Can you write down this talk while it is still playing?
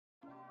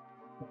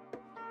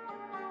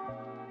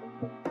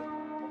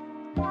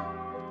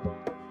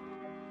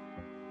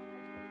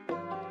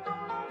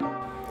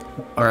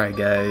Alright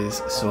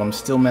guys, so I'm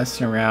still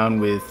messing around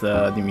with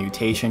the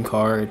mutation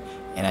card,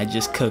 and I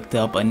just cooked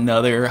up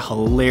another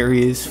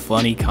hilarious,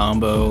 funny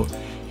combo,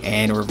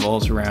 and it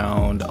revolves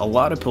around a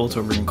lot of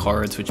piltover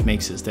cards, which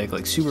makes this deck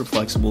like super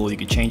flexible. You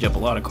can change up a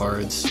lot of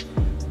cards.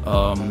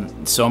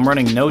 So I'm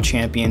running no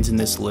champions in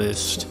this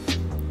list,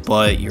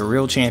 but your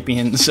real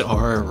champions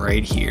are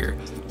right here.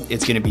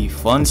 It's going to be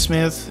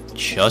Funsmith,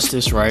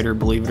 Justice Rider,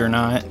 believe it or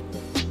not,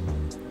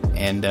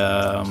 and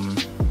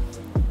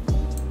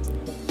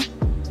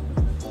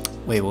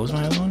wait, what was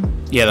my other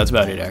one? Yeah, that's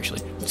about it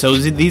actually. So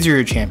these are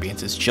your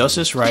champions. It's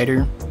Justice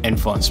Rider and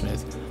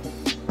Funsmith.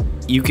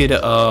 You could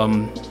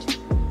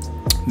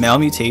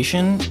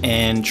Malmutation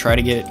and try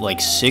to get like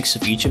 6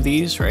 of each of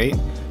these, right?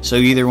 So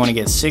you either want to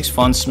get 6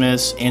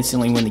 Funsmiths,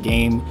 instantly win the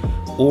game,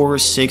 or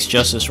 6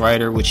 Justice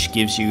Rider, which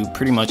gives you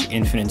pretty much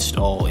infinite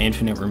stall,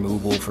 infinite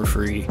removal for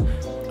free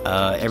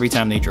every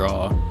time they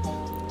draw.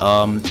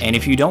 And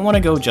if you don't want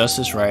to go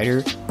Justice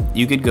Rider,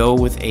 you could go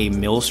with a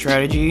mill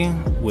strategy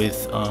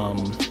with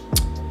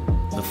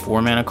the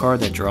 4 mana card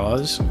that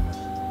draws.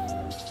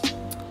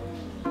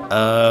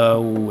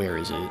 Where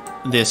is it?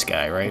 This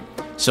guy, right?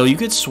 So you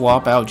could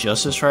swap out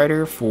Justice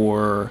Rider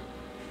for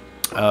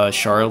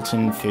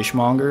Charlatan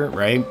Fishmonger,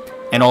 right?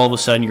 And all of a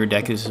sudden your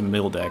deck is a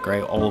mill deck,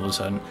 right? All of a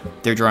sudden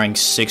they're drawing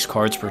 6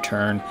 cards per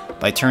turn.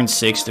 By turn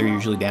 6 they're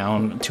usually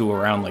down to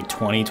around like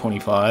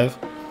 20-25.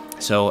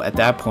 So at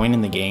that point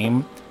in the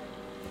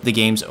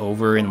game's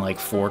over in like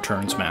 4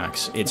 turns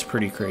max. It's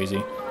pretty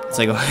crazy. It's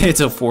like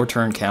it's a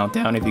 4-turn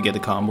countdown if you get the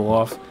combo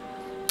off,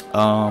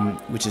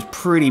 which is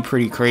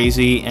pretty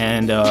crazy.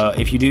 And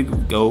if you do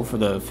go for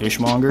the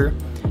Fishmonger,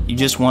 you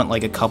just want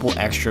like a couple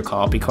extra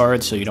copy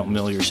cards so you don't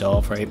mill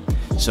yourself, right?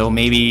 So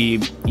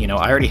maybe, you know,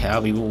 I already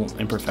have Evil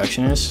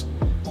Imperfectionist,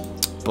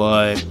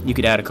 but you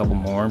could add a couple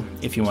more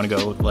if you want to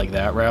go like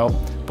that route.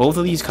 Both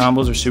of these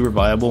combos are super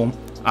viable.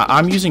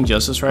 I'm using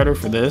Justice Rider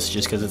for this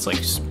just because it's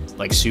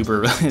like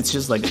super, it's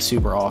just like a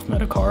super off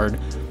meta card,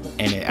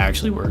 and it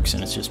actually works,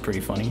 and it's just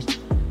pretty funny.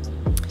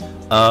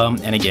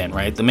 And again,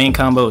 right, the main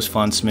combo is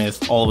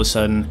Funsmith. All of a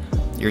sudden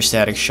your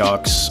Static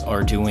Shocks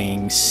are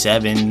doing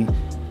 7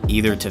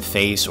 either to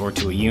face or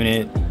to a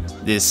unit.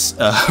 This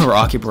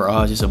Rocket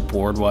Barrage is a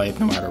board wipe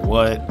no matter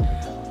what.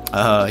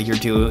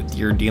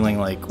 You're dealing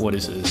like, what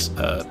is this,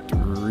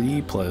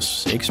 3 plus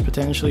 6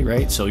 potentially,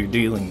 right? So you're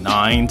dealing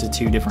 9 to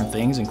 2 different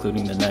things,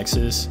 including the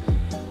Nexus,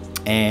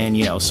 and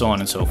you know, so on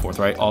and so forth,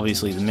 right?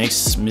 Obviously the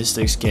mixed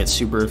mystics get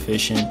super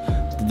efficient.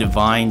 The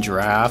Divine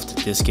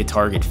Draft, this could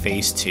target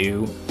phase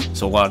 2,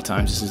 so a lot of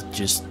times this is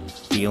just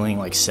dealing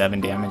like 7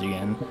 damage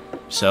again.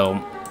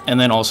 So, and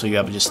then also you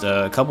have just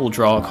a couple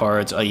draw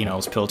cards, you know,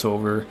 it's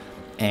piltover,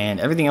 and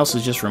everything else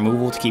is just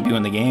removal to keep you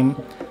in the game.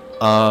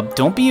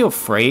 Don't be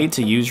afraid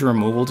to use your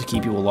removal to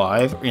keep you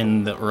alive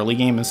in the early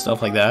game and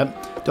stuff like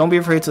that. Don't be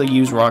afraid to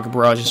use Rocket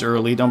Barrages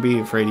early. Don't be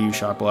afraid to use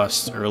Shock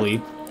Blasts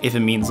early if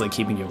it means like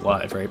keeping you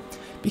alive, right?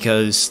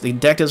 Because the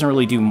deck doesn't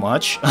really do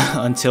much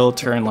until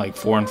turn like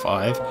 4 and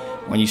 5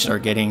 when you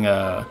start getting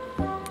a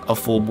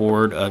full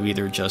board of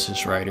either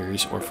Justice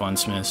Riders or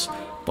Funsmiths.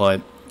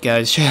 But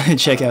guys,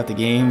 check out the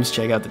games,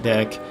 check out the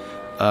deck.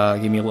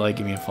 Give me a like,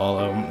 give me a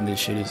follow. This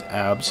shit is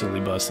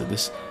absolutely busted.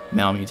 This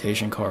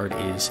Malmutation card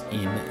is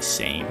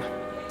insane.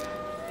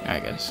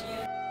 Alright guys.